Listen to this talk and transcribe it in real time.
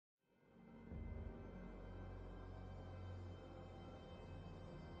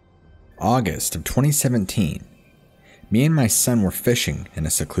August of 2017. Me and my son were fishing in a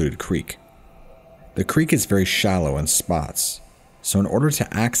secluded creek. The creek is very shallow in spots, so in order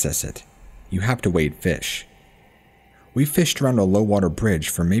to access it, you have to wade fish. We fished around a low water bridge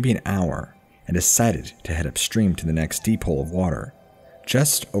for maybe an hour and decided to head upstream to the next deep hole of water,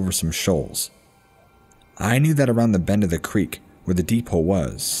 just over some shoals. I knew that around the bend of the creek where the deep hole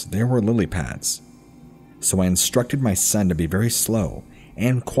was, there were lily pads, so I instructed my son to be very slow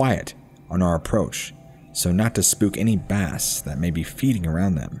and quiet on our approach, so not to spook any bass that may be feeding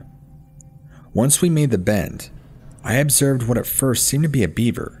around them. Once we made the bend, I observed what at first seemed to be a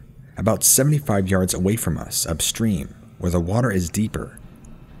beaver, about 75 yards away from us upstream, where the water is deeper.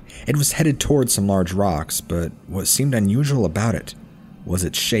 It was headed towards some large rocks, but what seemed unusual about it was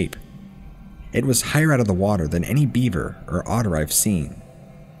its shape. It was higher out of the water than any beaver or otter I've seen.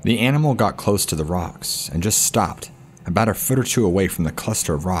 The animal got close to the rocks and just stopped, about a foot or two away from the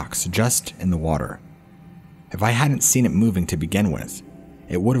cluster of rocks just in the water. If I hadn't seen it moving to begin with,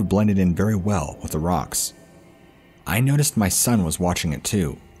 it would have blended in very well with the rocks. I noticed my son was watching it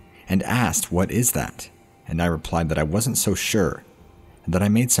too, and asked, "What is that?" And I replied that I wasn't so sure, and that I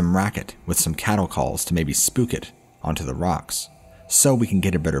made some racket with some cattle calls to maybe spook it onto the rocks, so we can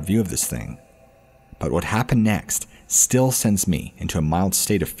get a better view of this thing. But what happened next still sends me into a mild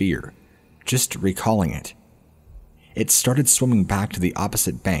state of fear, just recalling it. It started swimming back to the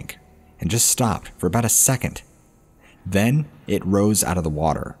opposite bank and just stopped for about a second. Then it rose out of the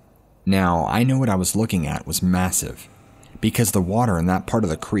water. Now, I know what I was looking at was massive, because the water in that part of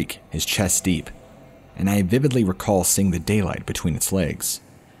the creek is chest deep, and I vividly recall seeing the daylight between its legs.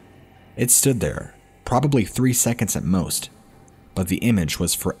 It stood there, probably 3 seconds at most, but the image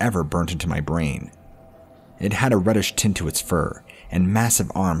was forever burnt into my brain. It had a reddish tint to its fur, and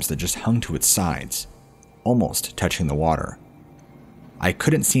massive arms that just hung to its sides, almost touching the water. I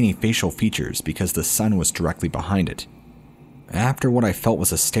couldn't see any facial features because the sun was directly behind it. After what I felt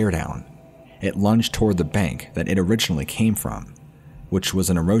was a stare down, it lunged toward the bank that it originally came from, which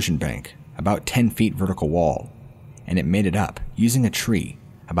was an erosion bank, about 10 feet vertical wall, and it made it up using a tree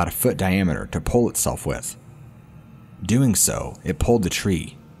about a foot diameter to pull itself with. Doing so, it pulled the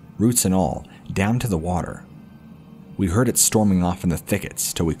tree, roots and all, down to the water. We heard it storming off in the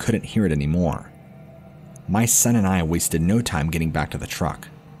thickets till we couldn't hear it anymore. My son and I wasted no time getting back to the truck.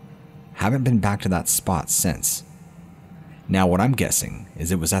 Haven't been back to that spot since. Now what I'm guessing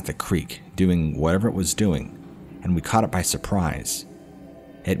is it was at the creek doing whatever it was doing, and we caught it by surprise.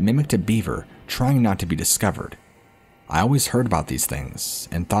 It mimicked a beaver trying not to be discovered. I always heard about these things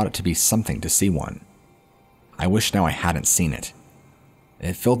and thought it to be something to see one. I wish now I hadn't seen it.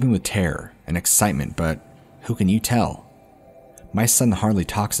 It filled me with terror and excitement, but who can you tell? My son hardly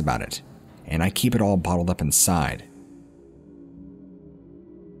talks about it, and I keep it all bottled up inside.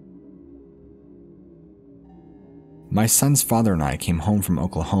 My son's father and I came home from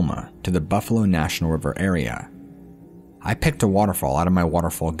Oklahoma to the Buffalo National River area. I picked a waterfall out of my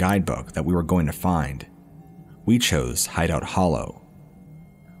waterfall guidebook that we were going to find. We chose Hideout Hollow.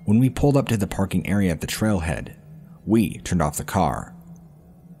 When we pulled up to the parking area at the trailhead, we turned off the car.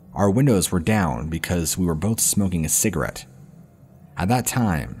 Our windows were down because we were both smoking a cigarette. At that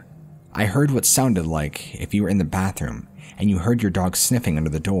time, I heard what sounded like if you were in the bathroom and you heard your dog sniffing under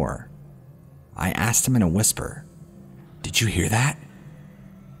the door. I asked him in a whisper, "Did you hear that?"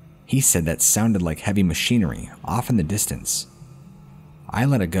 He said that sounded like heavy machinery off in the distance. I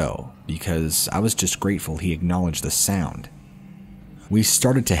let it go because I was just grateful he acknowledged the sound. We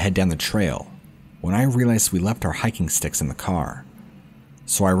started to head down the trail when I realized we left our hiking sticks in the car,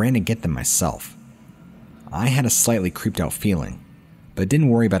 so I ran to get them myself. I had a slightly creeped out feeling, but didn't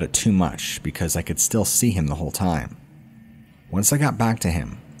worry about it too much because I could still see him the whole time. Once I got back to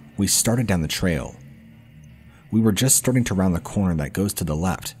him, we started down the trail. We were just starting to round the corner that goes to the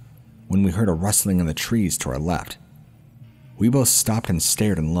left when we heard a rustling in the trees to our left. We both stopped and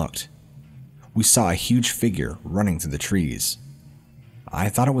stared and looked. We saw a huge figure running through the trees. I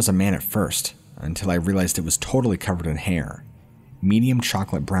thought it was a man at first, until I realized it was totally covered in hair, medium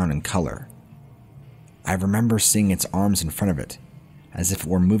chocolate brown in color. I remember seeing its arms in front of it, as if it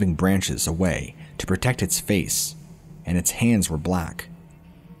were moving branches away to protect its face, and its hands were black.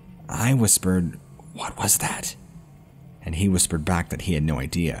 I whispered, "What was that?" And he whispered back that he had no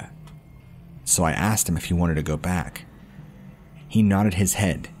idea. So I asked him if he wanted to go back. He nodded his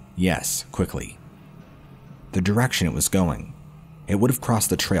head, yes, quickly. The direction it was going, it would have crossed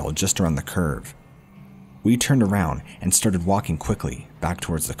the trail just around the curve. We turned around and started walking quickly back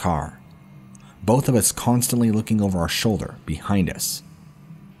towards the car, both of us constantly looking over our shoulder behind us.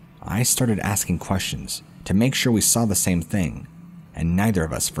 I started asking questions to make sure we saw the same thing, and neither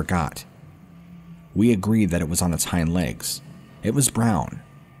of us forgot. We agreed that it was on its hind legs. It was brown,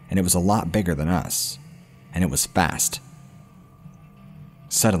 and it was a lot bigger than us, and it was fast.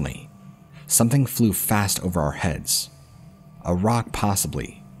 Suddenly, something flew fast over our heads. A rock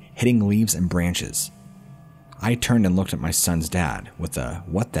possibly, hitting leaves and branches. I turned and looked at my son's dad with a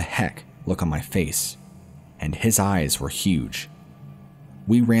 "what the heck" look on my face, and his eyes were huge.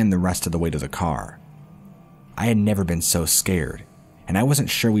 We ran the rest of the way to the car. I had never been so scared, and I wasn't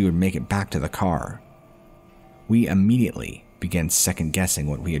sure we would make it back to the car. We immediately began second-guessing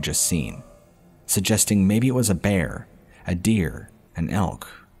what we had just seen, suggesting maybe it was a bear, a deer, an elk,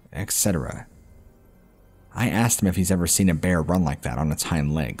 etc. I asked him if he's ever seen a bear run like that on its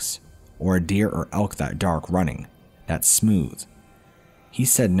hind legs, or a deer or elk that dark running, that smooth. He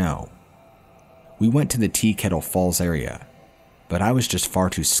said no. We went to the Tea Kettle Falls area, but I was just far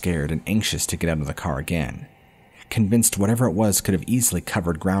too scared and anxious to get out of the car again, convinced whatever it was could have easily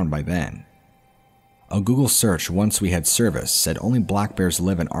covered ground by then. A Google search once we had service said only black bears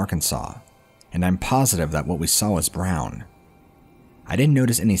live in Arkansas, and I'm positive that what we saw was brown. I didn't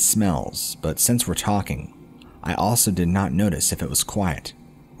notice any smells, but since we're talking, I also did not notice if it was quiet,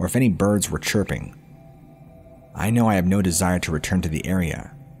 or if any birds were chirping. I know I have no desire to return to the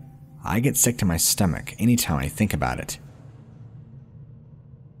area. I get sick to my stomach anytime I think about it.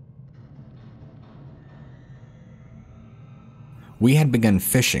 We had begun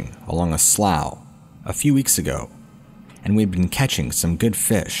fishing along a slough a few weeks ago, and we had been catching some good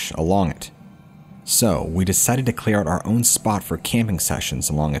fish along it. So we decided to clear out our own spot for camping sessions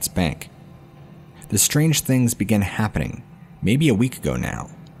along its bank. The strange things began happening maybe a week ago now.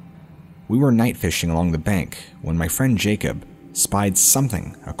 We were night fishing along the bank when my friend Jacob spied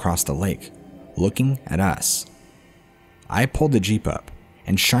something across the lake, looking at us. I pulled the Jeep up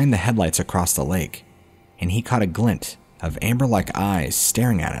and shined the headlights across the lake, and he caught a glint of amber-like eyes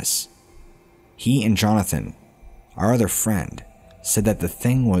staring at us. He and Jonathan, our other friend, said that the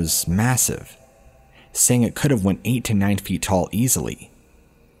thing was massive, saying it could have went 8 to 9 feet tall easily.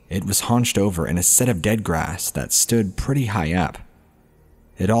 It was hunched over in a set of dead grass that stood pretty high up.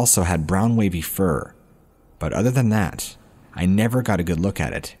 It also had brown wavy fur, but other than that, I never got a good look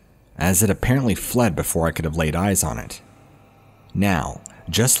at it, as it apparently fled before I could have laid eyes on it. Now,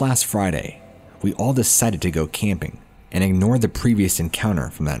 just last Friday, we all decided to go camping and ignore the previous encounter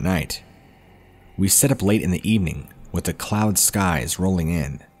from that night. We set up late in the evening with the cloud skies rolling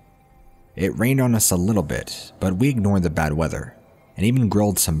in. It rained on us a little bit, but we ignored the bad weather and even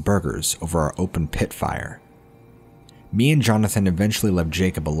grilled some burgers over our open pit fire. Me and Jonathan eventually left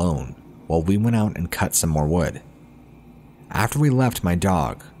Jacob alone while we went out and cut some more wood. After we left, my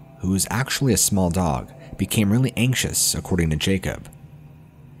dog, who was actually a small dog, became really anxious, according to Jacob.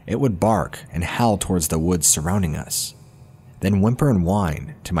 It would bark and howl towards the woods surrounding us, then whimper and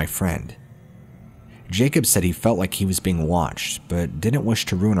whine to my friend. Jacob said he felt like he was being watched, but didn't wish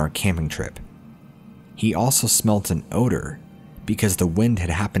to ruin our camping trip. He also smelt an odor because the wind had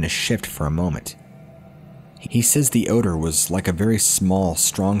happened to shift for a moment. He says the odor was like a very small,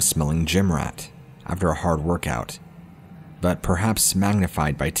 strong-smelling gym rat after a hard workout, but perhaps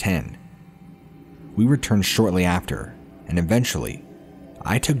magnified by 10. We returned shortly after, and eventually,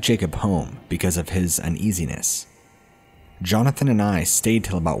 I took Jacob home because of his uneasiness. Jonathan and I stayed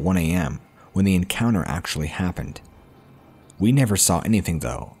till about 1 a.m. when the encounter actually happened. We never saw anything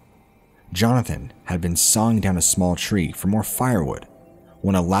though. Jonathan had been sawing down a small tree for more firewood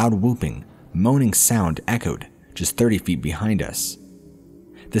when a loud whooping, moaning sound echoed just 30 feet behind us.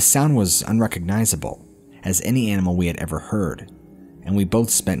 The sound was unrecognizable as any animal we had ever heard, and we both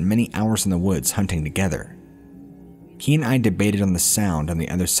spent many hours in the woods hunting together. He and I debated on the sound on the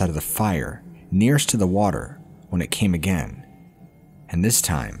other side of the fire, nearest to the water, when it came again, and this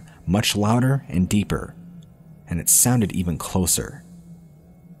time much louder and deeper, and it sounded even closer.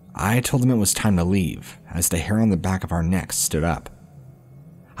 I told him it was time to leave, as the hair on the back of our necks stood up.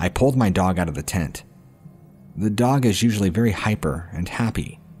 I pulled my dog out of the tent. The dog is usually very hyper and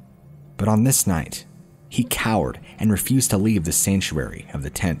happy, but on this night, he cowered and refused to leave the sanctuary of the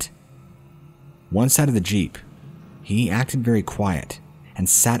tent. Once out of the Jeep, he acted very quiet and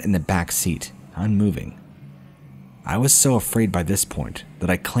sat in the back seat, unmoving. I was so afraid by this point that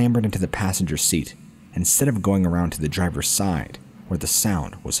I clambered into the passenger seat instead of going around to the driver's side where the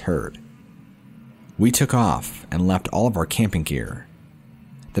sound was heard. We took off and left all of our camping gear.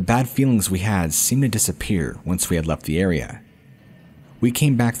 The bad feelings we had seemed to disappear once we had left the area. We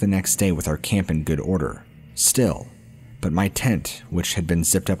came back the next day with our camp in good order, still, but my tent, which had been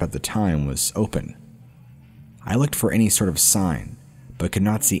zipped up at the time, was open. I looked for any sort of sign, but could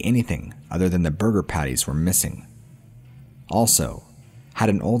not see anything other than the burger patties were missing. Also, had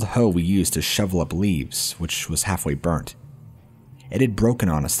an old hoe we used to shovel up leaves, which was halfway burnt. It had broken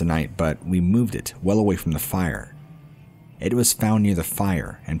on us the night, but we moved it well away from the fire. It was found near the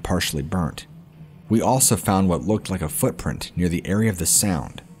fire and partially burnt. We also found what looked like a footprint near the area of the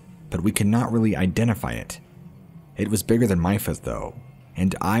sound, but we could not really identify it. It was bigger than my foot though,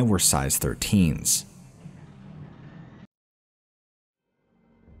 and I were size 13s.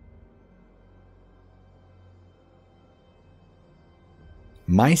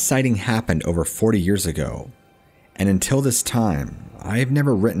 My sighting happened over 40 years ago, and until this time, I have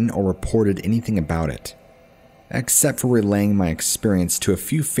never written or reported anything about it, except for relaying my experience to a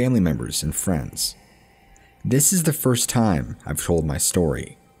few family members and friends. This is the first time I've told my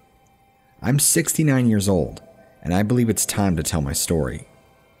story. I'm 69 years old, and I believe it's time to tell my story.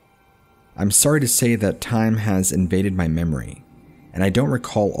 I'm sorry to say that time has invaded my memory, and I don't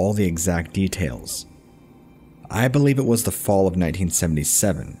recall all the exact details. I believe it was the fall of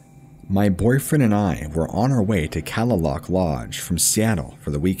 1977. My boyfriend and I were on our way to Kalaloch Lodge from Seattle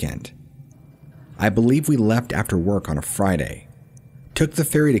for the weekend. I believe we left after work on a Friday, took the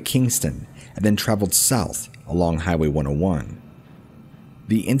ferry to Kingston, and then traveled south along Highway 101.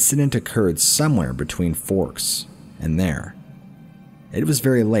 The incident occurred somewhere between Forks and there. It was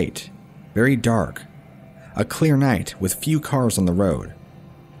very late, very dark, a clear night with few cars on the road.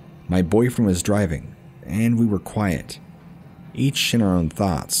 My boyfriend was driving, and we were quiet, each in our own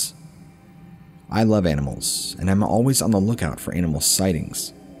thoughts. I love animals, and I'm always on the lookout for animal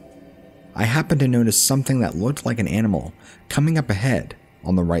sightings. I happened to notice something that looked like an animal coming up ahead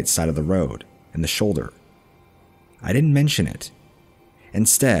on the right side of the road, in the shoulder. I didn't mention it.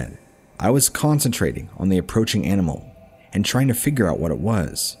 Instead, I was concentrating on the approaching animal and trying to figure out what it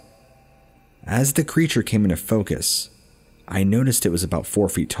was. As the creature came into focus, I noticed it was about 4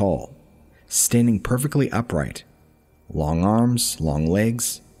 feet tall, standing perfectly upright, long arms, long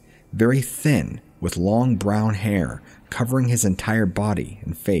legs, very thin with long brown hair covering his entire body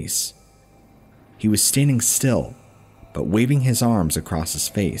and face. He was standing still, but waving his arms across his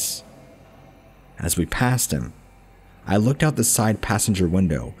face. As we passed him, I looked out the side passenger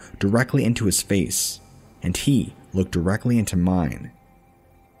window directly into his face, and he looked directly into mine.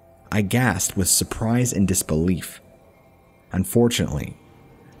 I gasped with surprise and disbelief. Unfortunately,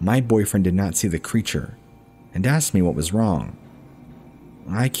 my boyfriend did not see the creature and asked me what was wrong.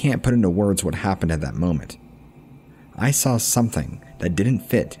 I can't put into words what happened at that moment. I saw something that didn't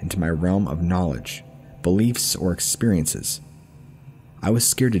fit into my realm of knowledge, beliefs, or experiences. I was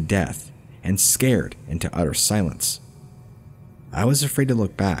scared to death and scared into utter silence. I was afraid to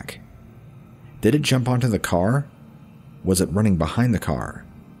look back. Did it jump onto the car? Was it running behind the car?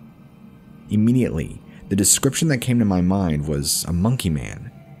 Immediately, the description that came to my mind was a monkey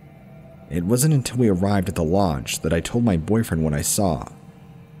man. It wasn't until we arrived at the lodge that I told my boyfriend what I saw.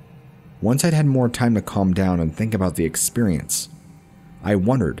 Once I'd had more time to calm down and think about the experience, I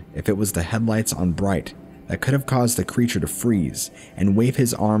wondered if it was the headlights on bright that could have caused the creature to freeze and wave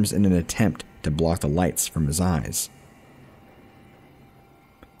his arms in an attempt to block the lights from his eyes.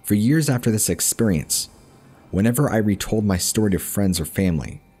 For years after this experience, whenever I retold my story to friends or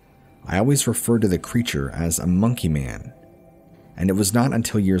family, I always referred to the creature as a monkey man. And it was not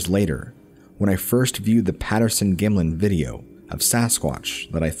until years later, when I first viewed the Patterson-Gimlin video of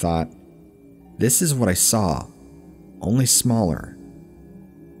Sasquatch, that I thought, this is what I saw, only smaller.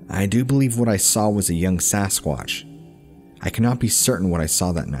 I do believe what I saw was a young Sasquatch. I cannot be certain what I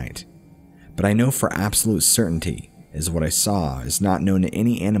saw that night, but I know for absolute certainty is what I saw is not known to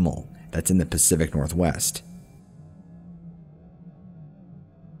any animal that's in the Pacific Northwest.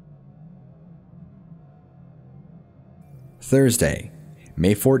 Thursday,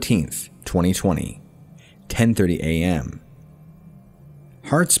 May 14th, 2020, 10:30 a.m.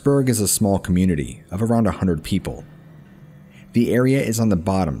 Hartsburg is a small community of around 100 people. The area is on the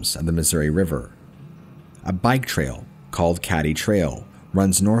bottoms of the Missouri River. A bike trail called Caddy Trail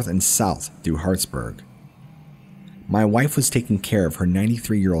runs north and south through Hartsburg. My wife was taking care of her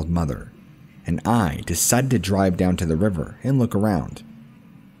 93-year-old mother, and I decided to drive down to the river and look around.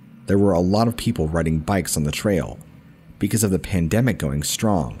 There were a lot of people riding bikes on the trail because of the pandemic going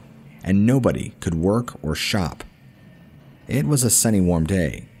strong, and nobody could work or shop. It was a sunny, warm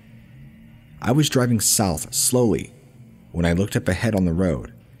day. I was driving south slowly when I looked up ahead on the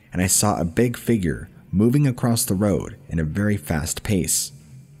road, and I saw a big figure moving across the road in a very fast pace.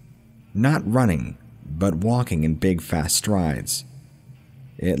 Not running, but walking in big, fast strides.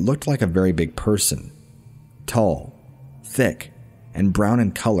 It looked like a very big person, tall, thick, and brown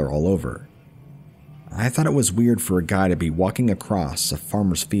in color all over. I thought it was weird for a guy to be walking across a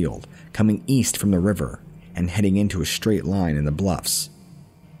farmer's field, coming east from the river, and heading into a straight line in the bluffs.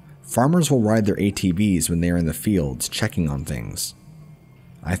 Farmers will ride their ATVs when they are in the fields checking on things.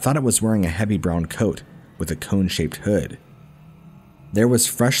 I thought it was wearing a heavy brown coat with a cone-shaped hood. There was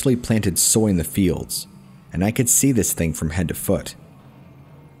freshly planted soy in the fields, and I could see this thing from head to foot.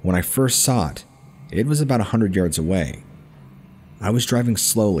 When I first saw it, it was about 100 yards away. I was driving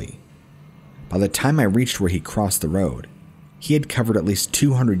slowly. By the time I reached where he crossed the road, he had covered at least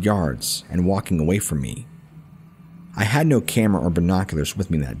 200 yards and walking away from me. I had no camera or binoculars with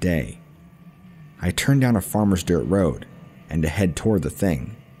me that day. I turned down a farmer's dirt road and to head toward the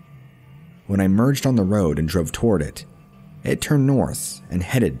thing. When I merged on the road and drove toward it, it turned north and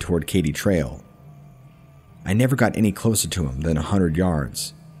headed toward Katy Trail. I never got any closer to him than 100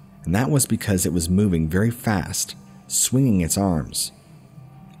 yards, and that was because it was moving very fast, swinging its arms.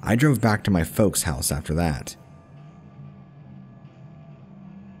 I drove back to my folks' house after that.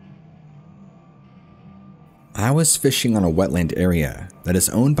 I was fishing on a wetland area that is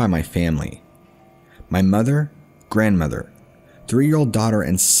owned by my family. My mother, grandmother, 3-year-old daughter,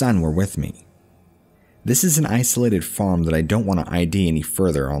 and son were with me. This is an isolated farm that I don't want to ID any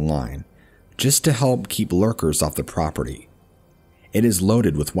further online, just to help keep lurkers off the property. It is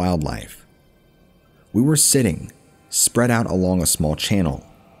loaded with wildlife. We were sitting, spread out along a small channel.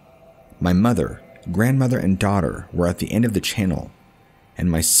 My mother, grandmother, and daughter were at the end of the channel, and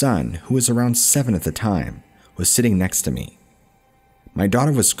my son, who was around 7 at the time, was sitting next to me. My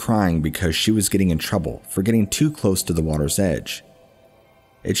daughter was crying because she was getting in trouble for getting too close to the water's edge.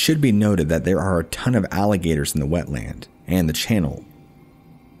 It should be noted that there are a ton of alligators in the wetland and the channel.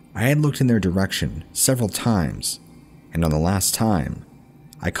 I had looked in their direction several times, and on the last time,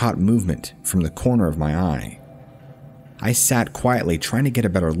 I caught movement from the corner of my eye. I sat quietly trying to get a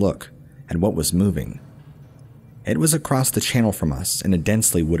better look at what was moving. It was across the channel from us in a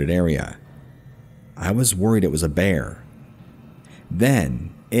densely wooded area. I was worried it was a bear.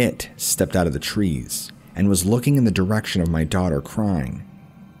 Then it stepped out of the trees and was looking in the direction of my daughter crying.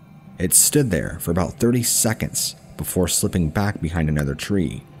 It stood there for about 30 seconds before slipping back behind another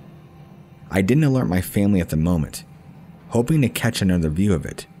tree. I didn't alert my family at the moment, hoping to catch another view of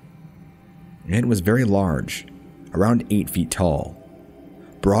it. It was very large, around 8 feet tall,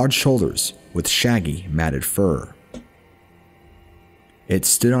 broad shoulders with shaggy, matted fur. It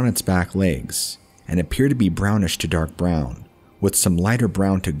stood on its back legs and appeared to be brownish to dark brown, with some lighter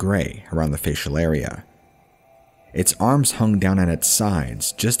brown to gray around the facial area. Its arms hung down at its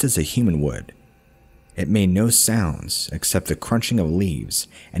sides just as a human would. It made no sounds except the crunching of leaves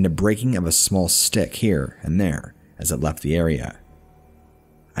and the breaking of a small stick here and there as it left the area.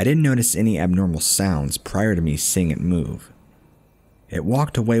 I didn't notice any abnormal sounds prior to me seeing it move. It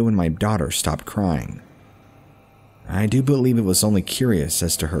walked away when my daughter stopped crying. I do believe it was only curious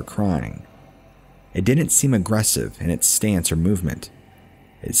as to her crying. It didn't seem aggressive in its stance or movement.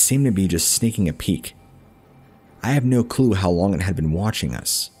 It seemed to be just sneaking a peek. I have no clue how long it had been watching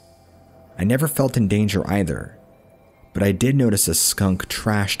us. I never felt in danger either, but I did notice a skunk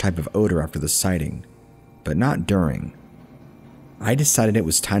trash type of odor after the sighting, but not during. I decided it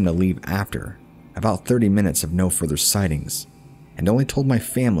was time to leave after about 30 minutes of no further sightings, and only told my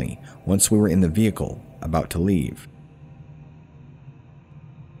family once we were in the vehicle about to leave.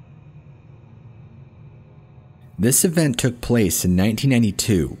 This event took place in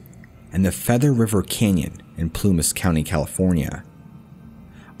 1992 in the Feather River Canyon in Plumas County, California.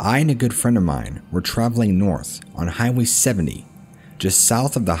 I and a good friend of mine were traveling north on Highway 70, just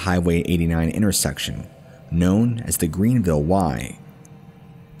south of the Highway 89 intersection, known as the Greenville Y.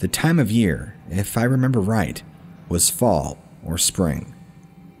 The time of year, if I remember right, was fall or spring.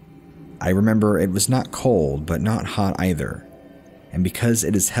 I remember it was not cold but not hot either, and because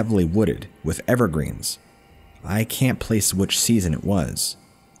it is heavily wooded with evergreens, I can't place which season it was.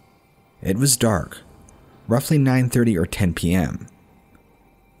 It was dark, roughly 9:30 or 10 p.m.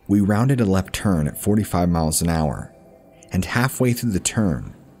 We rounded a left turn at 45 miles an hour, and halfway through the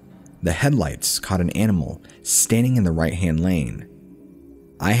turn, the headlights caught an animal standing in the right-hand lane.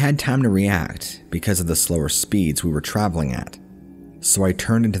 I had time to react because of the slower speeds we were traveling at, so I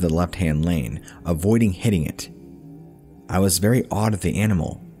turned into the left-hand lane, avoiding hitting it. I was very awed at the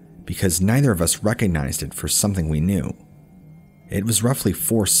animal because neither of us recognized it for something we knew. It was roughly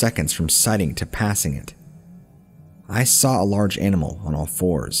 4 seconds from sighting to passing it. I saw a large animal on all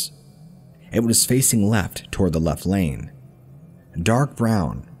fours. It was facing left toward the left lane. Dark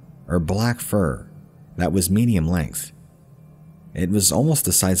brown or black fur that was medium length. It was almost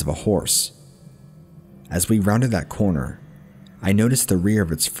the size of a horse. As we rounded that corner, I noticed the rear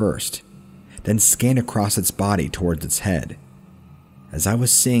of its first, then scanned across its body towards its head. As I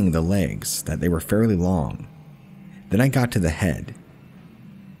was seeing the legs, that they were fairly long. Then I got to the head.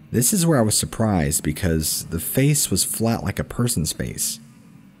 This is where I was surprised because the face was flat like a person's face.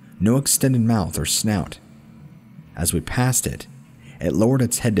 No extended mouth or snout. As we passed it, it lowered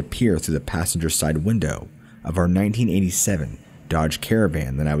its head to peer through the passenger side window of our 1987 Dodge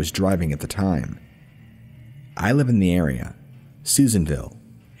Caravan that I was driving at the time. I live in the area, Susanville,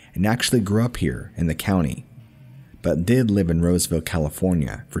 and actually grew up here in the county, but did live in Roseville,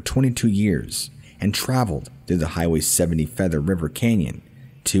 California for 22 years and traveled through the Highway 70 Feather River Canyon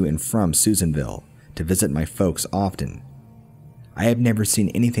to and from Susanville to visit my folks often. I have never seen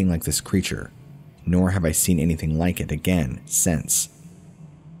anything like this creature, nor have I seen anything like it again since.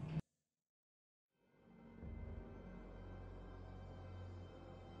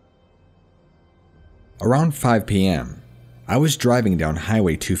 Around 5 p.m., I was driving down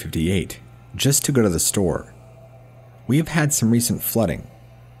Highway 258 just to go to the store. We have had some recent flooding,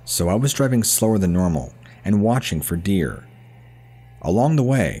 so I was driving slower than normal and watching for deer. Along the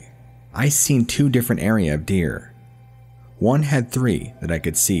way, I seen 2 different areas of deer. One had 3 that I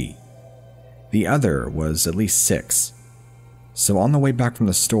could see. The other was at least 6. So on the way back from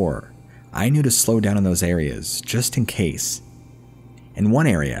the store, I knew to slow down in those areas just in case. In one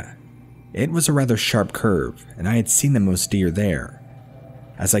area, it was a rather sharp curve, and I had seen the most deer there.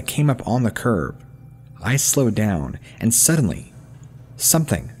 As I came up on the curve, I slowed down, and suddenly,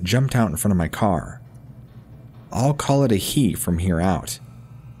 something jumped out in front of my car. I'll call it a he from here out.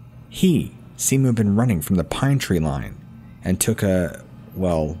 He seemed to have been running from the pine tree line and took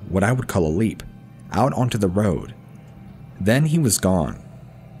what I would call a leap, out onto the road. Then he was gone.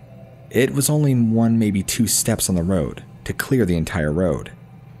 It was only 1, maybe 2 steps on the road to clear the entire road.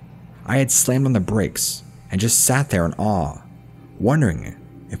 I had slammed on the brakes and just sat there in awe, wondering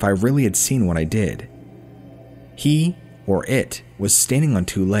if I really had seen what I did. He, or it, was standing on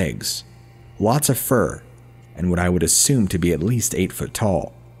 2 legs, lots of fur, and what I would assume to be at least 8 foot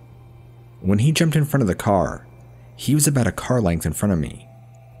tall. When he jumped in front of the car, he was about a car length in front of me.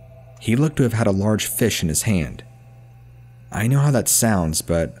 He looked to have had a large fish in his hand. I know how that sounds,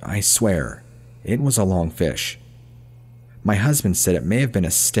 but I swear, it was a long fish. My husband said it may have been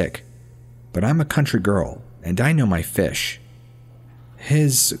a stick, but I'm a country girl, and I know my fish.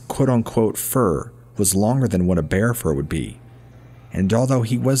 His quote-unquote fur was longer than what a bear fur would be, and although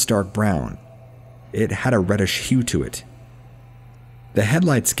he was dark brown, it had a reddish hue to it. The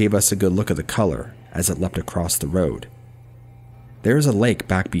headlights gave us a good look at the color as it leapt across the road. There is a lake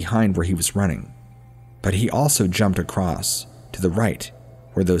back behind where he was running, but he also jumped across to the right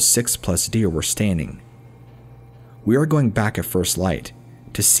where those 6+ deer were standing. We are going back at first light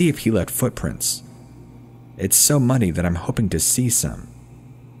to see if he left footprints. It's so muddy that I'm hoping to see some.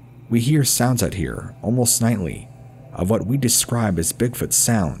 We hear sounds out here almost nightly of what we describe as Bigfoot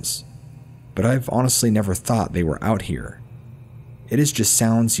sounds, but I've honestly never thought they were out here. It is just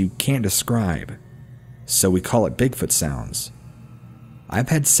sounds you can't describe, so we call it Bigfoot sounds. I've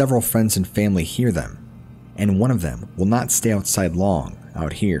had several friends and family hear them, and one of them will not stay outside long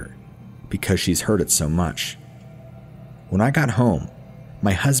out here because she's heard it so much. When I got home,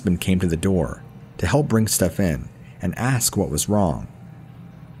 my husband came to the door to help bring stuff in and ask what was wrong.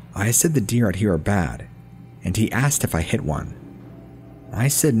 I said the deer out here are bad, and he asked if I hit one. I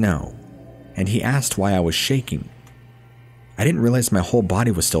said no, and he asked why I was shaking. I didn't realize my whole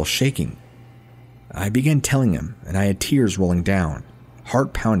body was still shaking. I began telling him, and I had tears rolling down,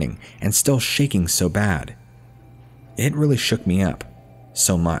 heart pounding, and still shaking so bad. It really shook me up,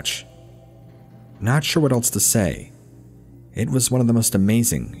 so much. Not sure what else to say. It was one of the most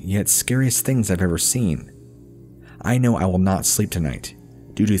amazing, yet scariest things I've ever seen. I know I will not sleep tonight,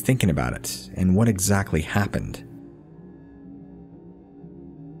 due to thinking about it and what exactly happened.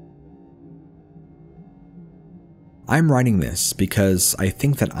 I'm writing this because I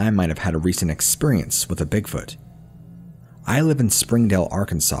think that I might have had a recent experience with a Bigfoot. I live in Springdale,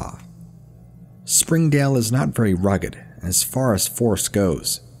 Arkansas. Springdale is not very rugged as far as forest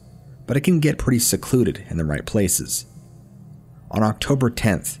goes, but it can get pretty secluded in the right places. On October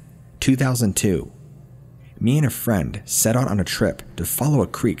 10th, 2002, me and a friend set out on a trip to follow a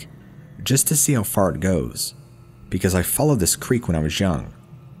creek just to see how far it goes, because I followed this creek when I was young.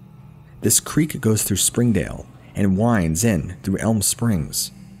 This creek goes through Springdale and winds in through Elm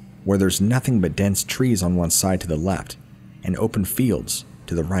Springs, where there's nothing but dense trees on one side to the left and open fields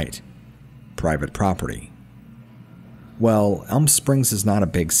to the right. Private property. Well, Elm Springs is not a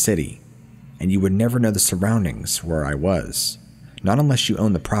big city, and you would never know the surroundings where I was, not unless you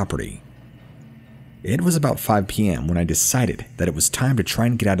own the property. It was about 5 p.m. when I decided that it was time to try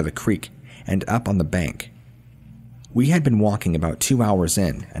and get out of the creek and up on the bank. We had been walking about 2 hours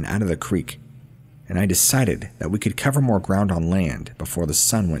in and out of the creek, and I decided that we could cover more ground on land before the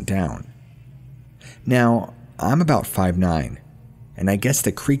sun went down. Now, I'm about 5'9", and I guess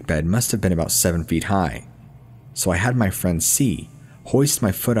the creek bed must have been about 7 feet high, so I had my friend C hoist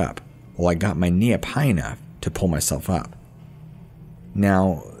my foot up while I got my knee up high enough to pull myself up.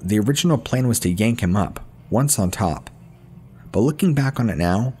 Now, the original plan was to yank him up once on top, but looking back on it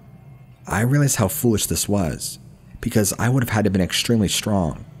now, I realize how foolish this was, because I would have had to have been extremely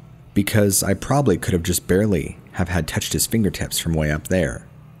strong, because I probably could have just barely have had touched his fingertips from way up there.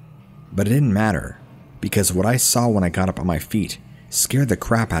 But it didn't matter, because what I saw when I got up on my feet scared the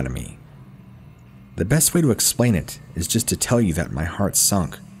crap out of me. The best way to explain it is just to tell you that my heart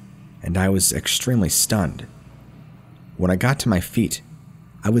sunk, and I was extremely stunned. When I got to my feet,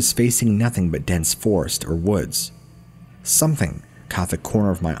 I was facing nothing but dense forest or woods. Something caught the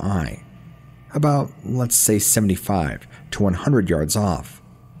corner of my eye, about, let's say, 75 to 100 yards off.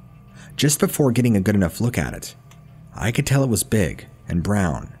 Just before getting a good enough look at it, I could tell it was big and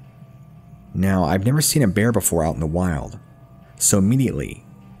brown. Now, I've never seen a bear before out in the wild, so immediately,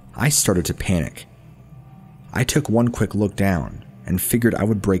 I started to panic. I took one quick look down and figured I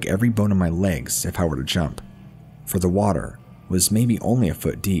would break every bone in my legs if I were to jump, for the water was maybe only a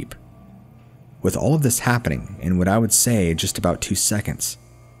foot deep. With all of this happening in what I would say just about 2 seconds,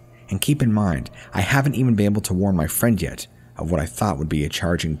 and keep in mind, I haven't even been able to warn my friend yet of what I thought would be a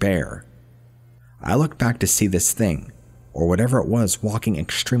charging bear, I looked back to see this thing, or whatever it was, walking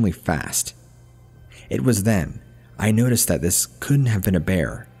extremely fast. It was then I noticed that this couldn't have been a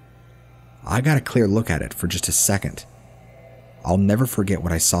bear. I got a clear look at it for just a second. I'll never forget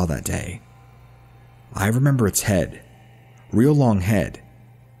what I saw that day. I remember its head, real long head.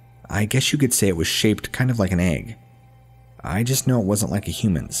 I guess you could say it was shaped kind of like an egg. I just know it wasn't like a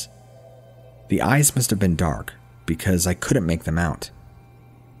human's. The eyes must have been dark, because I couldn't make them out.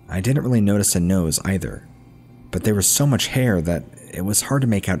 I didn't really notice a nose either, but there was so much hair that it was hard to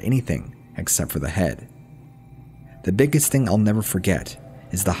make out anything except for the head. The biggest thing I'll never forget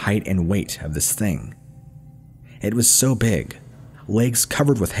is the height and weight of this thing. It was so big, legs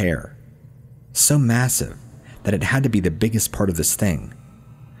covered with hair, so massive that it had to be the biggest part of this thing,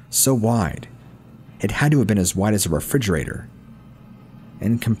 so wide, it had to have been as wide as a refrigerator.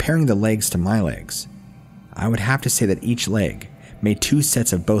 And comparing the legs to my legs, I would have to say that each leg made 2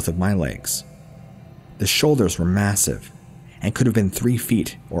 sets of both of my legs. The shoulders were massive and could have been 3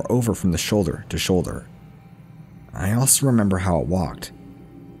 feet or over from the shoulder to shoulder. I also remember how it walked.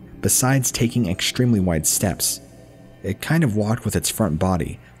 Besides taking extremely wide steps, it kind of walked with its front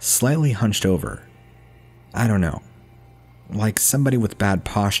body slightly hunched over. I don't know, like somebody with bad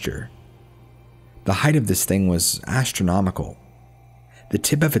posture. The height of this thing was astronomical. The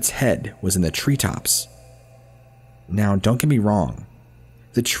tip of its head was in the treetops. Now, don't get me wrong,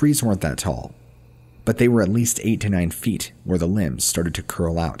 the trees weren't that tall, but they were at least 8 to 9 feet where the limbs started to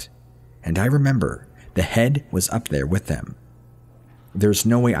curl out, and I remember the head was up there with them. There's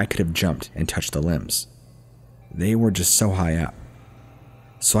no way I could have jumped and touched the limbs. They were just so high up.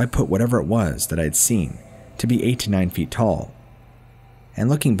 So I put whatever it was that I had seen to be 8 to 9 feet tall. And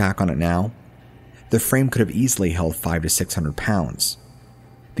looking back on it now, the frame could have easily held 500 to 600 pounds.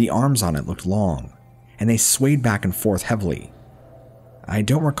 The arms on it looked long, and they swayed back and forth heavily. I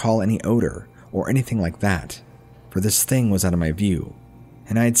don't recall any odor or anything like that, for this thing was out of my view,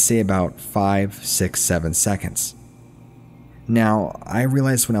 and I'd say about 5, 6, 7 seconds. Now, I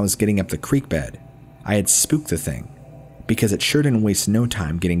realized when I was getting up the creek bed, I had spooked the thing, because it sure didn't waste no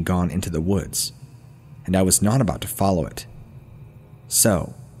time getting gone into the woods, and I was not about to follow it.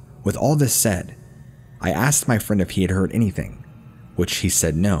 So, with all this said, I asked my friend if he had heard anything, which he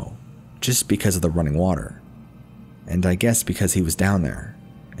said no, just because of the running water. And I guess because he was down there,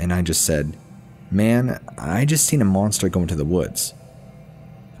 and I just said, "Man, I just seen a monster go into the woods."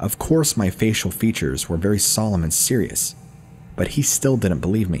 Of course, my facial features were very solemn and serious, but he still didn't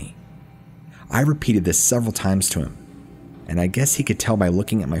believe me. I repeated this several times to him, and I guess he could tell by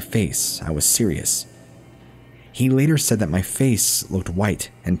looking at my face I was serious. He later said that my face looked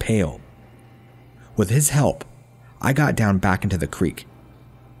white and pale. With his help, I got down back into the creek,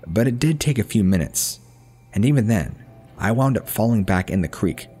 but it did take a few minutes, and even then, I wound up falling back in the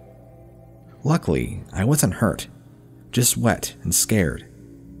creek. Luckily, I wasn't hurt, just wet and scared.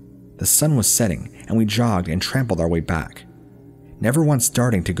 The sun was setting, and we jogged and trampled our way back, never once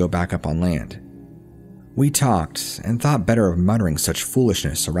darting to go back up on land. We talked and thought better of muttering such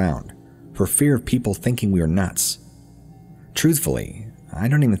foolishness around, for fear of people thinking we were nuts. Truthfully, I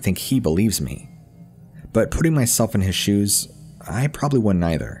don't even think he believes me. But putting myself in his shoes, I probably wouldn't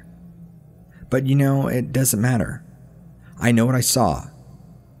either. But you know, it doesn't matter. I know what I saw.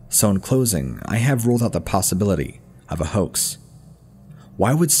 So in closing, I have ruled out the possibility of a hoax.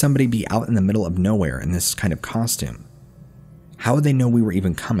 Why would somebody be out in the middle of nowhere in this kind of costume? How would they know we were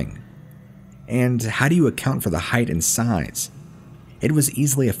even coming? And how do you account for the height and size? It was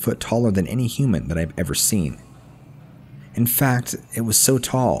easily a foot taller than any human that I've ever seen. In fact, it was so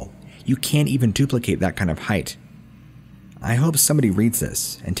tall, you can't even duplicate that kind of height. I hope somebody reads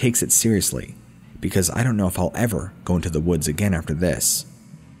this and takes it seriously, because I don't know if I'll ever go into the woods again after this.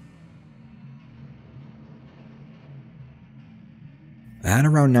 At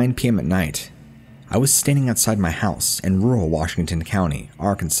around 9 p.m. at night, I was standing outside my house in rural Washington County,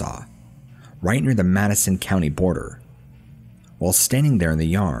 Arkansas, right near the Madison County border. While standing there in the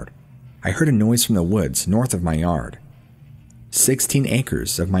yard, I heard a noise from the woods north of my yard. 16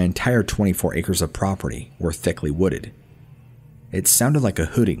 acres of my entire 24 acres of property were thickly wooded. It sounded like a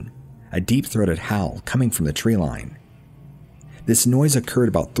hooting, a deep-throated howl coming from the tree line. This noise occurred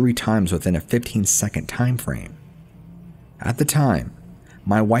about 3 times within a 15-second time frame. At the time,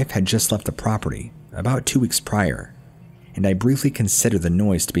 my wife had just left the property about 2 weeks prior, and I briefly considered the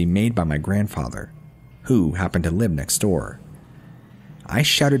noise to be made by my grandfather, who happened to live next door. I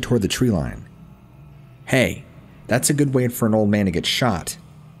shouted toward the tree line, "Hey, that's a good way for an old man to get shot."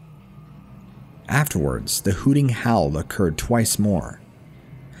 Afterwards, the hooting howl occurred twice more.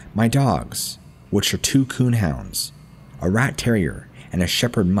 My dogs, which are 2 coonhounds, a rat terrier, and a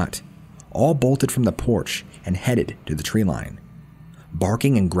shepherd mutt, all bolted from the porch and headed to the tree line,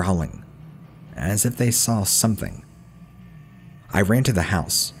 barking and growling, as if they saw something. I ran to the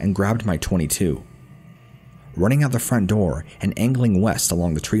house and grabbed my .22. Running out the front door and angling west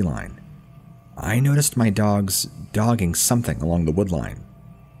along the tree line, I noticed my dogs dogging something along the woodline,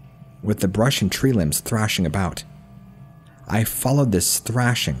 with the brush and tree limbs thrashing about. I followed this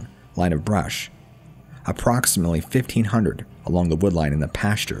thrashing line of brush, approximately 1,500 along the woodline in the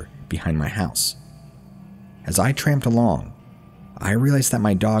pasture behind my house. As I tramped along, I realized that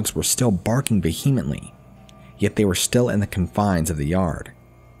my dogs were still barking vehemently, yet they were still in the confines of the yard.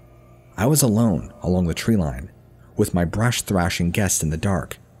 I was alone along the tree line, with my brush thrashing guest in the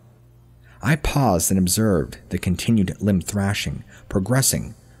dark. I paused and observed the continued limb thrashing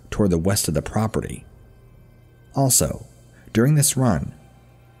progressing toward the west of the property. Also, during this run,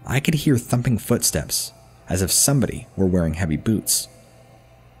 I could hear thumping footsteps as if somebody were wearing heavy boots.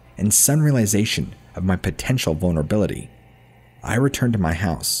 In sudden realization of my potential vulnerability, I returned to my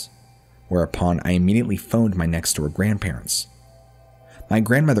house, whereupon I immediately phoned my next-door grandparents. My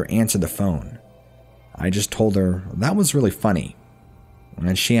grandmother answered the phone. I just told her that was really funny,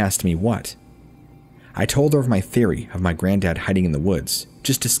 and she asked me what. I told her of my theory of my granddad hiding in the woods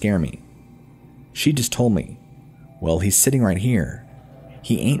just to scare me. She just told me, "Well, he's sitting right here.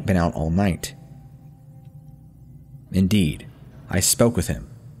 He ain't been out all night." Indeed, I spoke with him,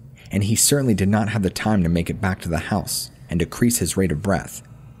 and he certainly did not have the time to make it back to the house and decrease his rate of breath,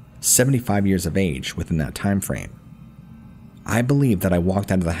 75 years of age within that time frame. I believe that I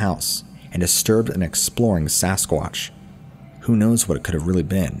walked out of the house and disturbed an exploring Sasquatch. Who knows what it could have really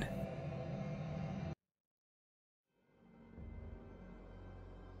been.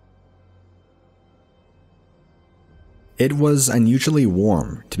 It was unusually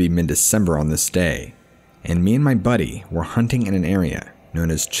warm to be mid-December on this day, and me and my buddy were hunting in an area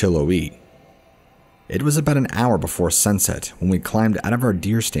known as Chiloe. It was about an hour before sunset when we climbed out of our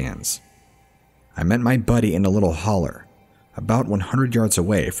deer stands. I met my buddy in a little holler, about 100 yards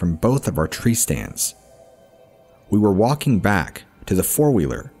away from both of our tree stands. We were walking back to the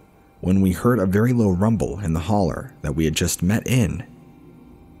four-wheeler when we heard a very low rumble in the holler that we had just met in.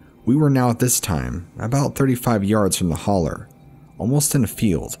 We were now at this time about 35 yards from the holler, almost in a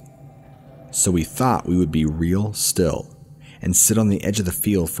field. So we thought we would be real still and sit on the edge of the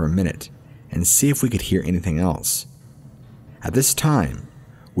field for a minute and see if we could hear anything else. At this time,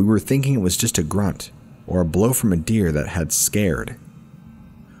 we were thinking it was just a grunt or a blow from a deer that had scared.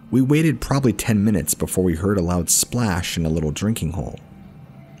 We waited probably 10 minutes before we heard a loud splash in a little drinking hole.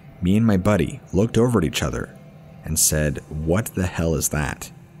 Me and my buddy looked over at each other and said, "What the hell is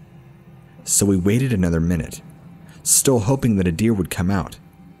that?" So we waited another minute, still hoping that a deer would come out.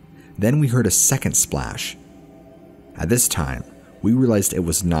 Then we heard a second splash. At this time, we realized it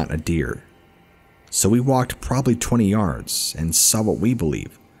was not a deer. So we walked probably 20 yards and saw what we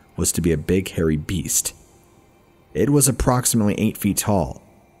believe was to be a big hairy beast. It was approximately 8 feet tall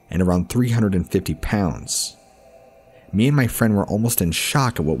and around 350 pounds. Me and my friend were almost in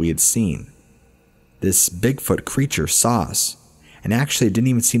shock at what we had seen. This Bigfoot creature saw us and actually didn't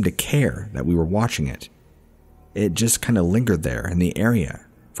even seem to care that we were watching it. It just kind of lingered there in the area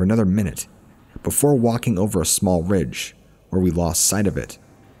for another minute before walking over a small ridge where we lost sight of it.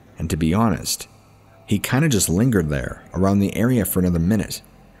 and to be honest, he kinda just lingered there around the area for another minute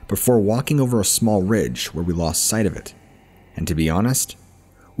before walking over a small ridge where we lost sight of it. And to be honest,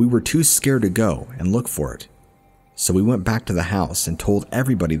 we were too scared to go and look for it. So we went back to the house and told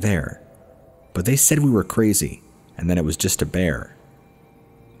everybody there, but they said we were crazy and that it was just a bear.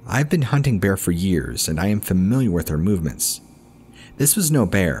 I've been hunting bear for years and I am familiar with their movements. This was no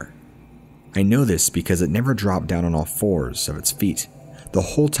bear. I know this because it never dropped down on all fours of its feet the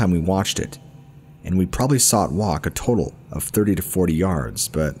whole time we watched it, and we probably saw it walk a total of 30 to 40 yards,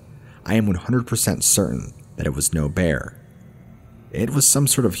 but I am 100% certain that it was no bear. It was some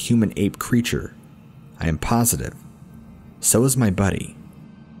sort of human-ape creature. I am positive. So is my buddy.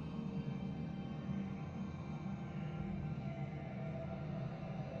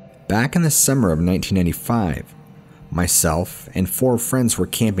 Back in the summer of 1995, myself and 4 friends were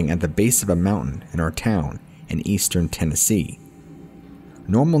camping at the base of a mountain in our town in eastern Tennessee.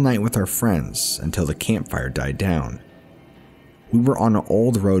 Normal night with our friends until the campfire died down. We were on an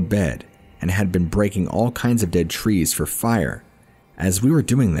old road bed and had been breaking all kinds of dead trees for fire. As we were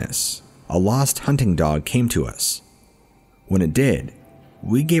doing this, a lost hunting dog came to us. When it did,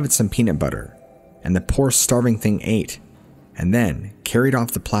 we gave it some peanut butter, and the poor starving thing ate, and then carried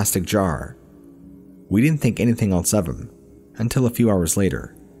off the plastic jar. We didn't think anything else of him until a few hours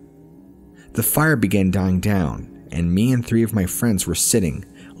later. The fire began dying down, and me and 3 of my friends were sitting,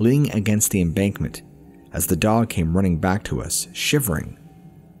 leaning against the embankment, as the dog came running back to us, shivering.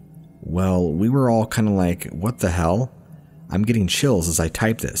 Well, we were all kind of like, what the hell? I'm getting chills as I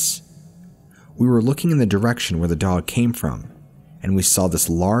type this. We were looking in the direction where the dog came from, and we saw this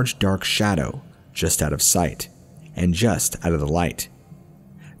large dark shadow just out of sight, and just out of the light.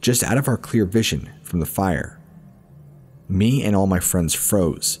 Just out of our clear vision from the fire. Me and all my friends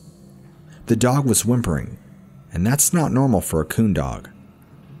froze. The dog was whimpering, and that's not normal for a coon dog.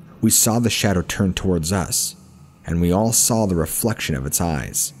 We saw the shadow turn towards us, and we all saw the reflection of its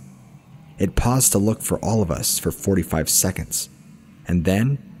eyes. It paused to look for all of us for 45 seconds, and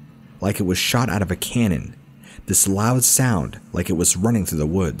then, like it was shot out of a cannon, this loud sound like it was running through the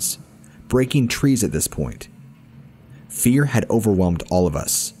woods, breaking trees at this point. Fear had overwhelmed all of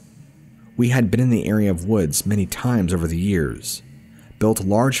us. We had been in the area of woods many times over the years, built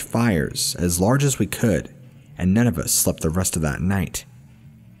large fires as large as we could, and none of us slept the rest of that night.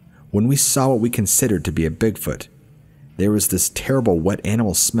 When we saw what we considered to be a Bigfoot, there was this terrible wet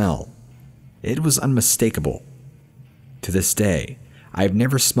animal smell. It was unmistakable. To this day, I have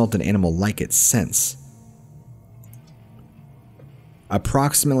never smelled an animal like it since.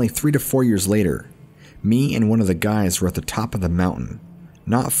 Approximately 3 to 4 years later, me and one of the guys were at the top of the mountain,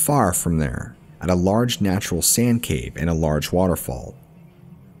 not far from there, at a large natural sand cave and a large waterfall.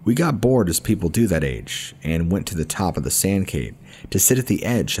 We got bored as people do that age, and went to the top of the sand cave to sit at the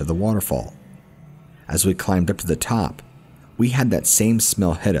edge of the waterfall. As we climbed up to the top, we had that same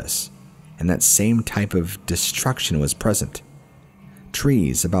smell hit us, and that same type of destruction was present.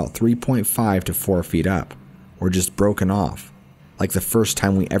 Trees about 3.5 to 4 feet up were just broken off, like the first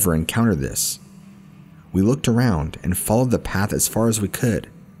time we ever encountered this. We looked around and followed the path as far as we could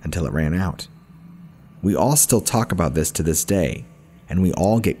until it ran out. We all still talk about this to this day, and we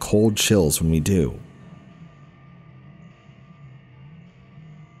all get cold chills when we do.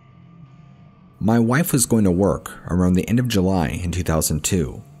 My wife was going to work around the end of July in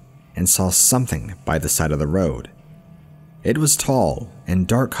 2002 and saw something by the side of the road. It was tall and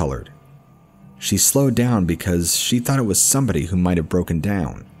dark colored. She slowed down because she thought it was somebody who might have broken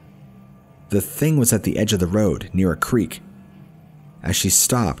down. The thing was at the edge of the road near a creek. As she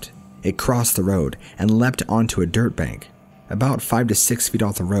stopped, it crossed the road and leapt onto a dirt bank, about 5 to 6 feet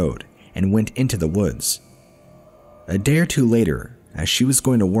off the road, and went into the woods. A day or two later, as she was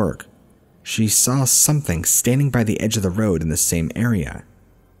going to work, she saw something standing by the edge of the road in the same area.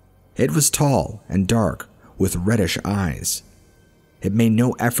 It was tall and dark, with reddish eyes. It made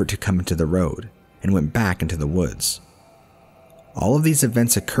no effort to come into the road, and went back into the woods. All of these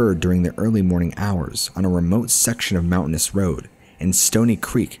events occurred during the early morning hours on a remote section of mountainous road in Stony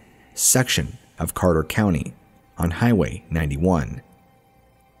Creek section of Carter County on Highway 91.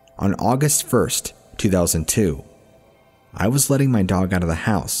 On August 1st, 2002, I was letting my dog out of the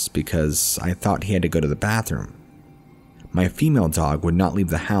house because I thought he had to go to the bathroom. My female dog would not leave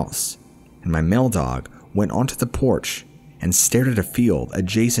the house, and my male dog went onto the porch and stared at a field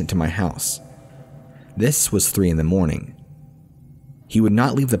adjacent to my house. This was 3 in the morning. He would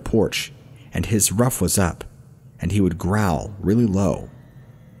not leave the porch, and his ruff was up, and he would growl really low.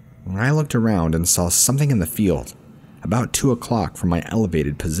 When I looked around and saw something in the field, about 2 o'clock from my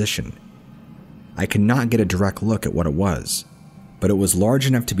elevated position. I could not get a direct look at what it was, but it was large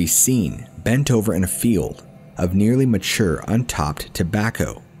enough to be seen bent over in a field of nearly mature untopped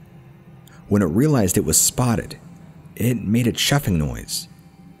tobacco. When it realized it was spotted, it made a chuffing noise,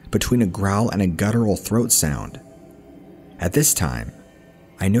 between a growl and a guttural throat sound. At this time,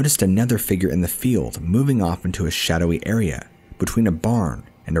 I noticed another figure in the field moving off into a shadowy area between a barn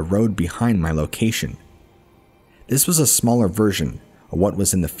and a road behind my location. This was a smaller version of what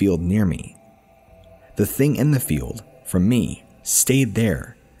was in the field near me. The thing in the field, from me, stayed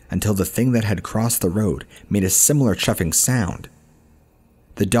there until the thing that had crossed the road made a similar chuffing sound.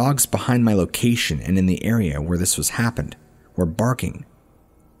 The dogs behind my location and in the area where this was happened were barking.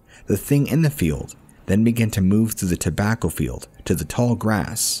 The thing in the field then began to move through the tobacco field to the tall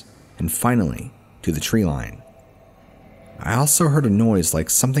grass and finally to the tree line. I also heard a noise like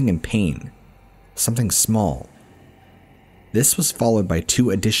something in pain, something small. This was followed by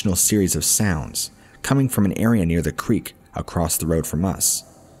 2 additional series of sounds coming from an area near the creek across the road from us.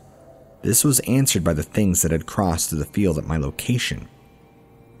 This was answered by the things that had crossed through the field at my location.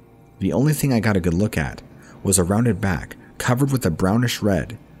 The only thing I got a good look at was a rounded back covered with a brownish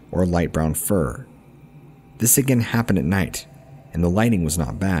red or light brown fur. This again happened at night, and the lighting was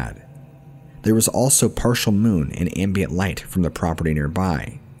not bad. There was also partial moon and ambient light from the property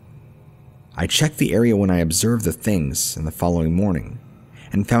nearby. I checked the area when I observed the things in the following morning,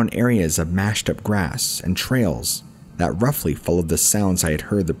 and found areas of mashed up grass and trails that roughly followed the sounds I had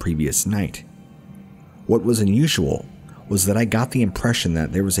heard the previous night. What was unusual was that I got the impression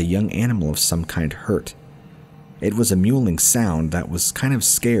that there was a young animal of some kind hurt. It was a mewling sound that was kind of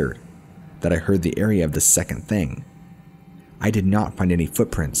scared that I heard the area of the second thing. I did not find any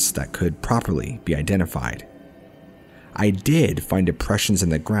footprints that could properly be identified. I did find impressions in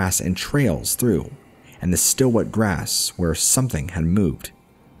the grass and trails through, and the still wet grass where something had moved.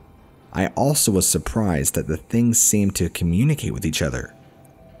 I also was surprised that the things seemed to communicate with each other.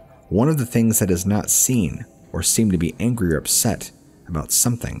 One of the things that is not seen or seemed to be angry or upset about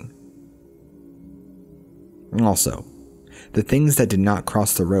something. Also, the things that did not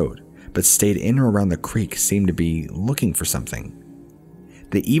cross the road but stayed in or around the creek seemed to be looking for something.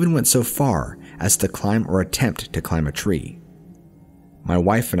 They even went so far as to climb or attempt to climb a tree. My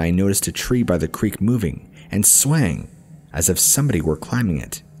wife and I noticed a tree by the creek moving and swaying as if somebody were climbing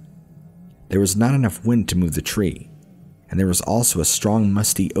it. There was not enough wind to move the tree, and there was also a strong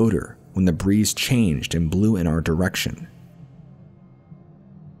musty odor when the breeze changed and blew in our direction.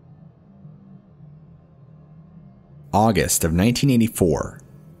 August of 1984.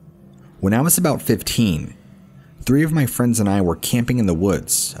 When I was about 15, 3 of my friends and I were camping in the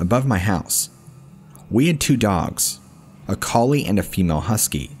woods above my house. We had 2 dogs, a collie and a female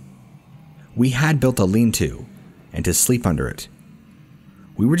husky. We had built a lean-to and to sleep under it.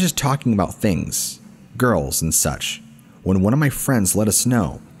 We were just talking about things, girls and such, when one of my friends let us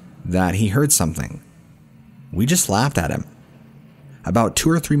know that he heard something. We just laughed at him. About 2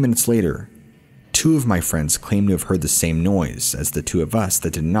 or 3 minutes later, 2 of my friends claimed to have heard the same noise as the 2 of us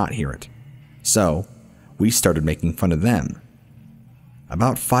that did not hear it. So, we started making fun of them.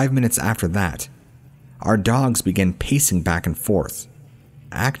 About 5 minutes after that, our dogs began pacing back and forth,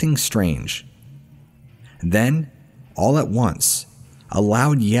 acting strange. Then, all at once, a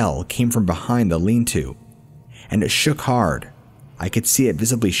loud yell came from behind the lean-to, and it shook hard. I could see it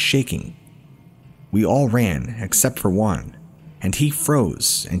visibly shaking. We all ran, except for one, and he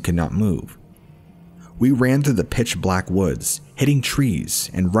froze and could not move. We ran through the pitch-black woods, hitting trees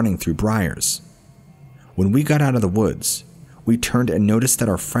and running through briars. When we got out of the woods, we turned and noticed that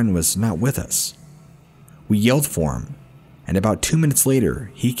our friend was not with us. We yelled for him, and about 2 minutes later,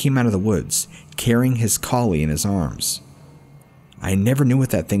 he came out of the woods, carrying his collie in his arms. I never knew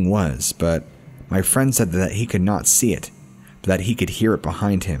what that thing was, but my friend said that he could not see it, but that he could hear it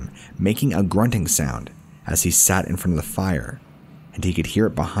behind him, making a grunting sound as he sat in front of the fire, and he could hear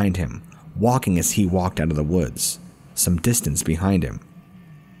it behind him, walking as he walked out of the woods, some distance behind him.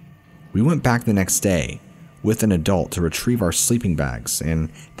 We went back the next day with an adult to retrieve our sleeping bags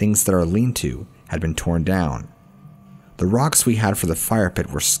and things that our lean-to had been torn down. The rocks we had for the fire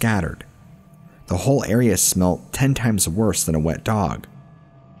pit were scattered. The whole area smelt 10 times worse than a wet dog.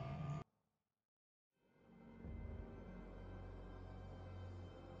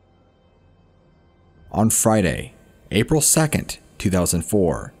 On Friday, April 2nd,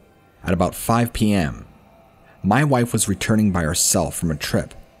 2004, at about 5 p.m., my wife was returning by herself from a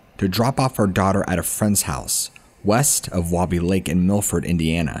trip to drop off our daughter at a friend's house west of Wabi Lake in Milford,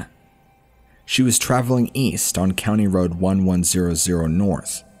 Indiana. She was traveling east on County Road 1100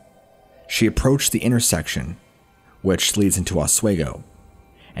 North. She approached the intersection, which leads into Oswego,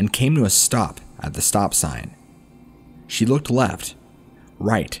 and came to a stop at the stop sign. She looked left,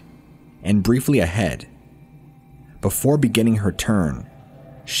 right, and briefly ahead. Before beginning her turn,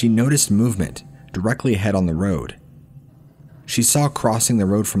 she noticed movement directly ahead on the road. She saw crossing the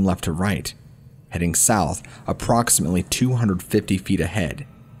road from left to right, heading south approximately 250 feet ahead,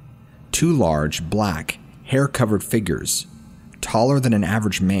 two large, black, hair-covered figures, taller than an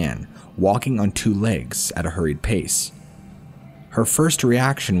average man, walking on two legs at a hurried pace. Her first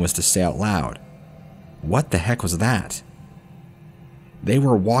reaction was to say out loud, "What the heck was that?" They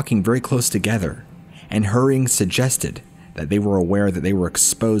were walking very close together, and hurrying suggested that they were aware that they were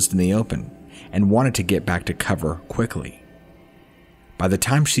exposed in the open and wanted to get back to cover quickly. By the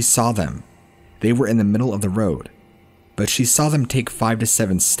time she saw them, they were in the middle of the road, but she saw them take 5 to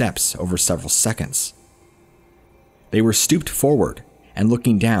 7 steps over several seconds. They were stooped forward and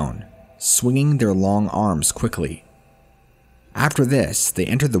looking down, swinging their long arms quickly. After this, they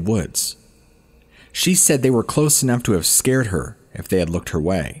entered the woods. She said they were close enough to have scared her if they had looked her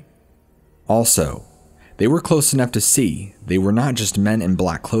way. Also, they were close enough to see they were not just men in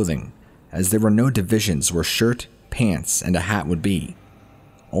black clothing, as there were no divisions where shirt, pants, and a hat would be.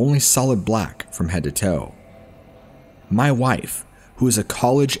 Only solid black from head to toe. My wife, who is a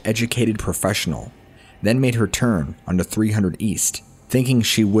college-educated professional, then made her turn onto 300 East, thinking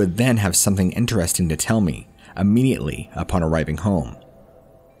she would then have something interesting to tell me immediately upon arriving home.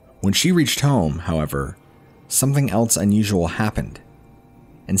 When she reached home, however, something else unusual happened.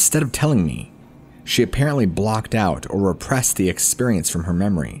 Instead of telling me, she apparently blocked out or repressed the experience from her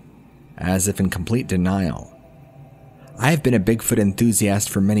memory, as if in complete denial. I have been a Bigfoot enthusiast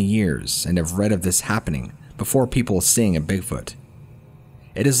for many years and have read of this happening before people seeing a Bigfoot.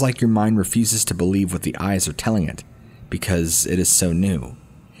 It is like your mind refuses to believe what the eyes are telling it because it is so new,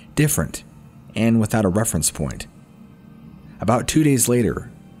 different, and without a reference point. About 2 days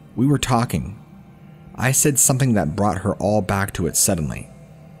later, we were talking. I said something that brought her all back to it suddenly.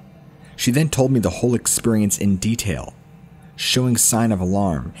 She then told me the whole experience in detail, showing sign of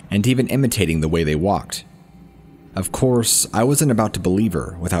alarm and even imitating the way they walked. Of course, I wasn't about to believe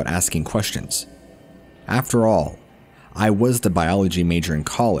her without asking questions. After all, I was the biology major in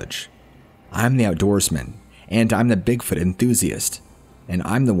college. I'm the outdoorsman, and I'm the Bigfoot enthusiast, and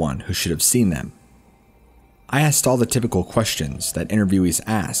I'm the one who should have seen them. I asked all the typical questions that interviewees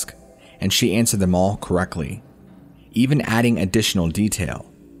ask, and she answered them all correctly, even adding additional detail.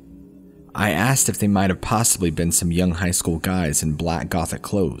 I asked if they might have possibly been some young high school guys in black gothic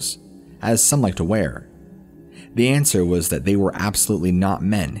clothes, as some like to wear. The answer was that they were absolutely not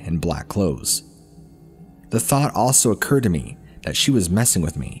men in black clothes. The thought also occurred to me that she was messing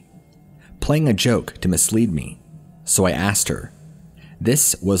with me, playing a joke to mislead me, so I asked her.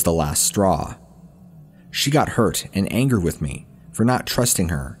 This was the last straw. She got hurt and angered with me for not trusting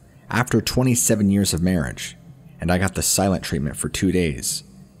her after 27 years of marriage, and I got the silent treatment for 2 days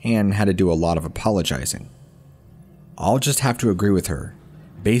and had to do a lot of apologizing. I'll just have to agree with her.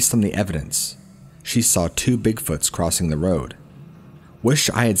 Based on the evidence, she saw 2 Bigfoots crossing the road. Wish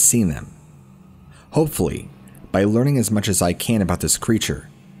I had seen them. Hopefully, by learning as much as I can about this creature,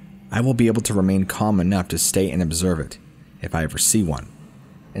 I will be able to remain calm enough to stay and observe it if I ever see one,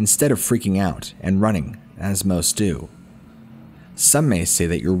 instead of freaking out and running, as most do. Some may say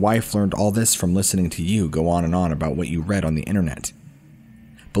that your wife learned all this from listening to you go on and on about what you read on the internet.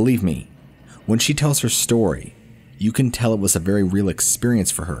 Believe me, when she tells her story, you can tell it was a very real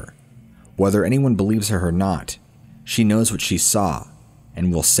experience for her. Whether anyone believes her or not, she knows what she saw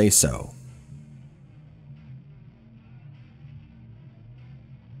and will say so.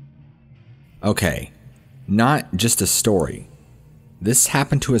 Okay, not just a story. This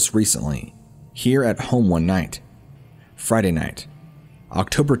happened to us recently, here at home one night. Friday night,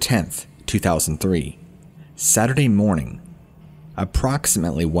 October 10th, 2003, Saturday morning,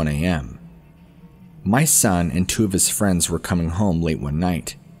 approximately 1 a.m. My son and 2 of his friends were coming home late one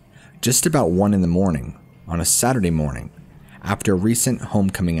night, just about 1 in the morning, on a Saturday morning, after recent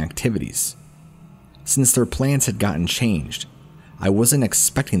homecoming activities. Since their plans had gotten changed, I wasn't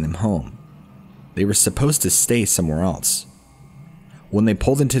expecting them home. They were supposed to stay somewhere else. When they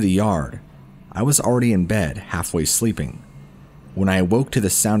pulled into the yard, I was already in bed, halfway sleeping, when I awoke to the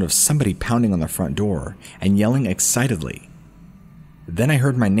sound of somebody pounding on the front door and yelling excitedly. Then I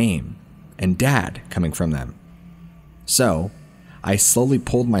heard my name and Dad coming from them. So, I slowly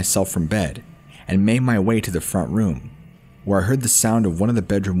pulled myself from bed and made my way to the front room, where I heard the sound of one of the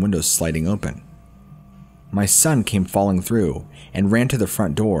bedroom windows sliding open. My son came falling through and ran to the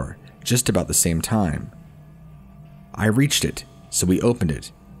front door just about the same time. I reached it, so we opened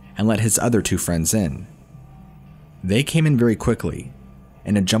it and let his other 2 friends in. They came in very quickly,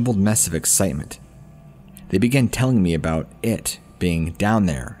 in a jumbled mess of excitement. They began telling me about it being down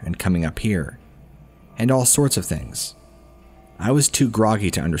there and coming up here, and all sorts of things. I was too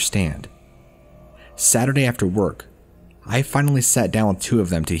groggy to understand. Saturday after work, I finally sat down with two of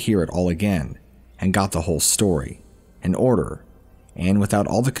them to hear it all again and got the whole story, in order, and without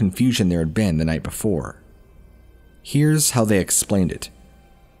all the confusion there had been the night before. Here's how they explained it.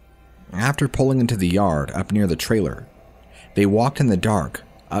 After pulling into the yard up near the trailer, they walked in the dark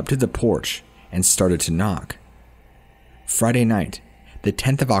up to the porch and started to knock. Friday night, the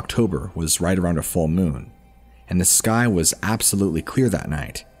 10th of October, was right around a full moon, and the sky was absolutely clear that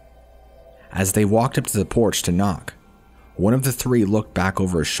night. As they walked up to the porch to knock, one of the three looked back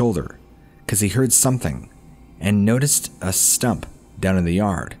over his shoulder because he heard something and noticed a stump down in the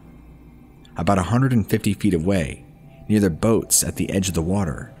yard, about 150 feet away, near the boats at the edge of the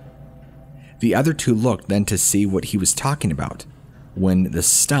water. The other two looked then to see what he was talking about when the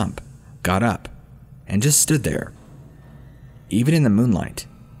stump got up and just stood there. Even in the moonlight,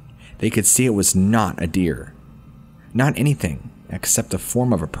 they could see it was not a deer, not anything except the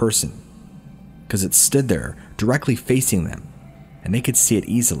form of a person, because it stood there directly facing them and they could see it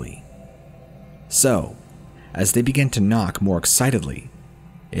easily. So, as they began to knock more excitedly,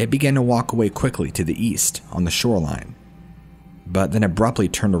 it began to walk away quickly to the east on the shoreline, but then abruptly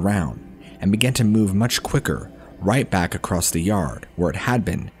turned around and began to move much quicker right back across the yard where it had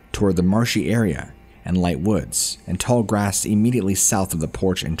been, toward the marshy area and light woods and tall grass immediately south of the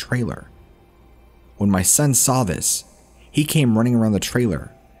porch and trailer. When my son saw this, he came running around the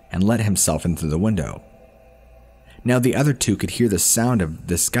trailer and let himself in through the window. Now the other two could hear the sound of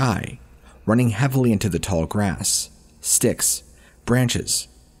this guy running heavily into the tall grass, sticks, branches,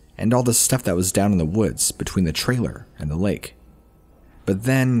 and all the stuff that was down in the woods between the trailer and the lake, but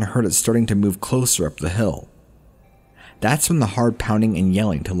then heard it starting to move closer up the hill. That's when the hard pounding and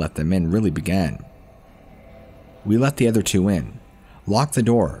yelling to let them in really began. We let the other two in, locked the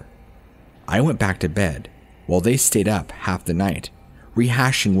door. I went back to bed, while they stayed up half the night,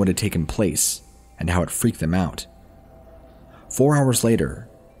 rehashing what had taken place and how it freaked them out. 4 hours later,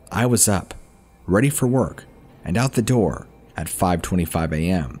 I was up, ready for work, and out the door at 5:25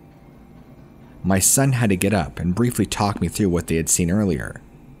 a.m. My son had to get up and briefly talk me through what they had seen earlier.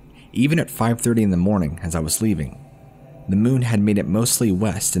 Even at 5:30 in the morning as I was leaving, the moon had made it mostly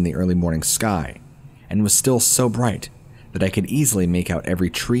west in the early morning sky and was still so bright that I could easily make out every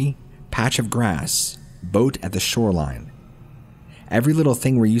tree, patch of grass, boat at the shoreline. Every little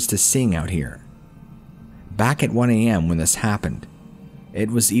thing we're used to seeing out here. Back at 1 a.m. when this happened, it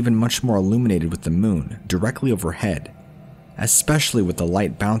was even much more illuminated with the moon directly overhead, especially with the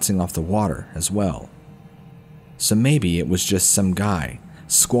light bouncing off the water as well. So maybe it was just some guy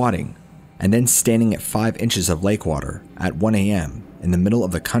squatting and then standing at 5 inches of lake water at 1 a.m. in the middle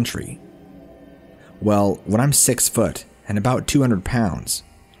of the country. Well, when I'm 6 foot and about 200 pounds,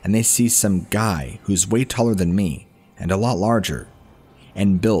 and they see some guy who's way taller than me and a lot larger,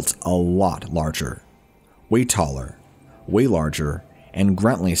 and built a lot larger, way taller, way larger, and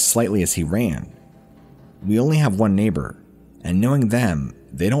grunting slightly as he ran. We only have one neighbor, and knowing them,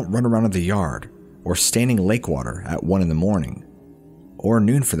 they don't run around in the yard or standing lake water at 1 in the morning, or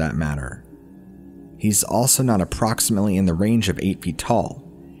noon for that matter. He's also not approximately in the range of 8 feet tall,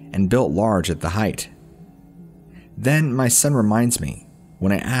 and built large at the height. Then my son reminds me,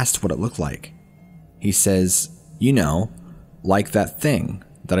 when I asked what it looked like. He says, "You know, like that thing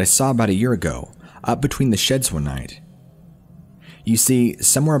that I saw about a year ago up between the sheds one night." You see,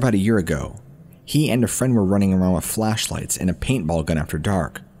 somewhere about a year ago, he and a friend were running around with flashlights and a paintball gun after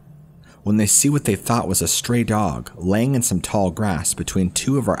dark, when they see what they thought was a stray dog laying in some tall grass between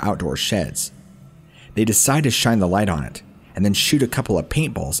 2 of our outdoor sheds. They decide to shine the light on it and then shoot a couple of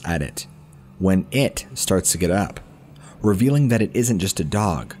paintballs at it, when it starts to get up, revealing that it isn't just a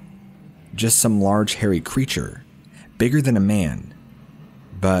dog, just some large hairy creature, bigger than a man,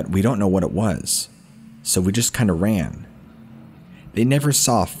 but we don't know what it was, so we just kinda ran. They never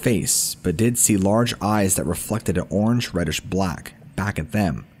saw a face, but did see large eyes that reflected an orange reddish black back at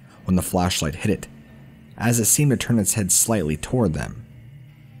them when the flashlight hit it, as it seemed to turn its head slightly toward them.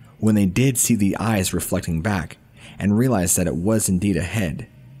 When they did see the eyes reflecting back and realized that it was indeed a head,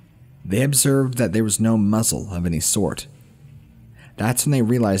 they observed that there was no muzzle of any sort. That's when they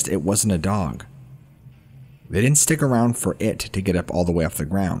realized it wasn't a dog. They didn't stick around for it to get up all the way off the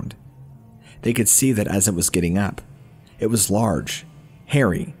ground. They could see that as it was getting up, it was large,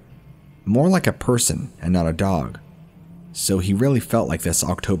 hairy, more like a person and not a dog. So he really felt like this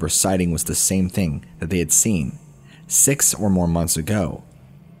October sighting was the same thing that they had seen 6 or more months ago.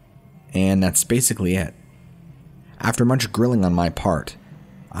 And that's basically it. After much grilling on my part,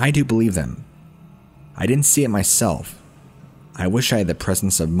 I do believe them. I didn't see it myself. I wish I had the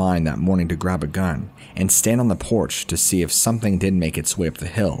presence of mind that morning to grab a gun and stand on the porch to see if something did make its way up the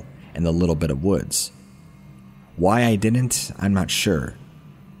hill in the little bit of woods. Why I didn't, I'm not sure.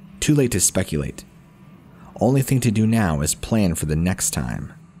 Too late to speculate. Only thing to do now is plan for the next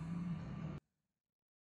time.